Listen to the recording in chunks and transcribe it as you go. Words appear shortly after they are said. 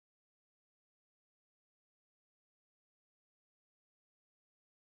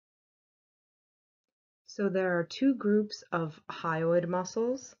So there are two groups of hyoid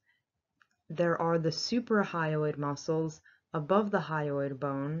muscles. There are the suprahyoid muscles above the hyoid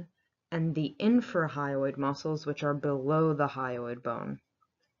bone and the infrahyoid muscles, which are below the hyoid bone.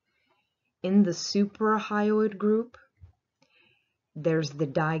 In the suprahyoid group, there's the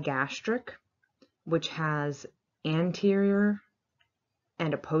digastric, which has anterior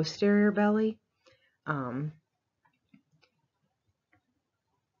and a posterior belly.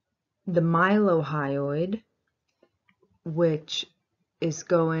 The mylohyoid, which is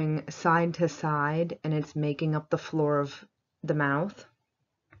going side to side and it's making up the floor of the mouth.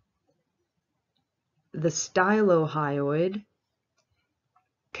 The stylohyoid,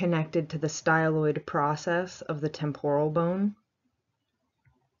 connected to the styloid process of the temporal bone.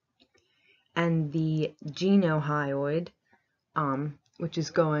 And the genohyoid, which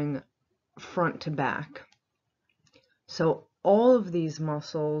is going front to back. So all of these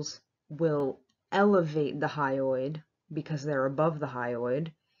muscles will elevate the hyoid because they're above the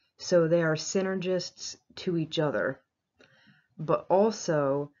hyoid, so they are synergists to each other. But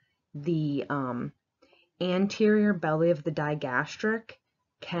also the anterior belly of the digastric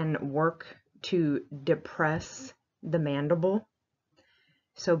can work to depress the mandible.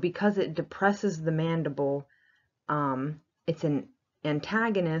 So because it depresses the mandible, it's an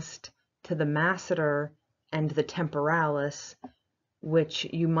antagonist to the masseter and the temporalis, which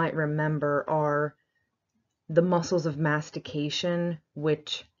you might remember are the muscles of mastication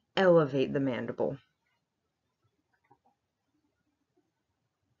which elevate the mandible.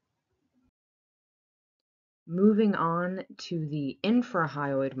 Moving on to the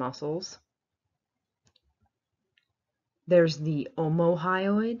infrahyoid muscles, there's the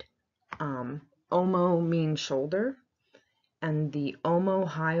omohyoid. Omo means shoulder, and the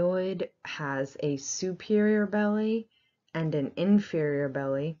omohyoid has a superior belly and an inferior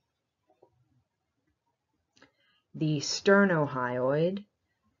belly. The sternohyoid,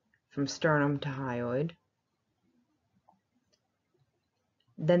 from sternum to hyoid.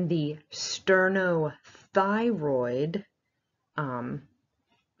 Then the sternothyroid,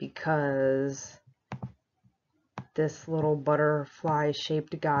 because this little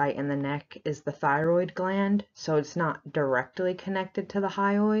butterfly-shaped guy in the neck is the thyroid gland, so it's not directly connected to the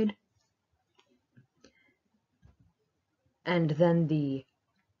hyoid. And then the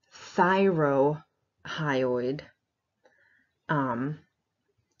thyrohyoid, and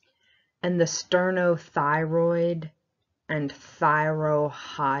the sternothyroid and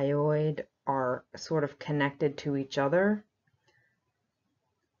thyrohyoid are sort of connected to each other.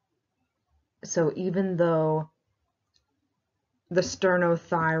 So even though the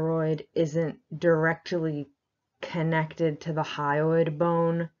sternothyroid isn't directly connected to the hyoid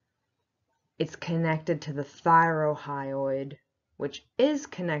bone, it's connected to the thyrohyoid, which is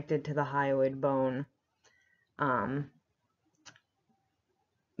connected to the hyoid bone,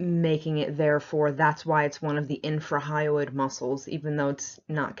 making it, therefore, that's why it's one of the infrahyoid muscles, even though it's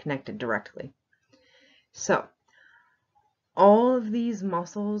not connected directly. So all of these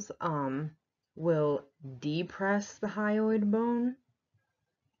muscles will depress the hyoid bone.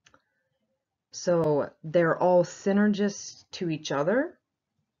 So they're all synergists to each other,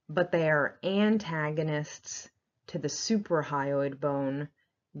 but they are antagonists to the suprahyoid bone,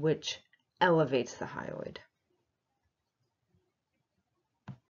 which elevates the hyoid.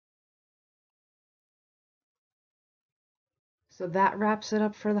 So that wraps it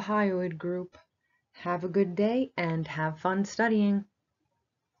up for the hyoid group. Have a good day and have fun studying.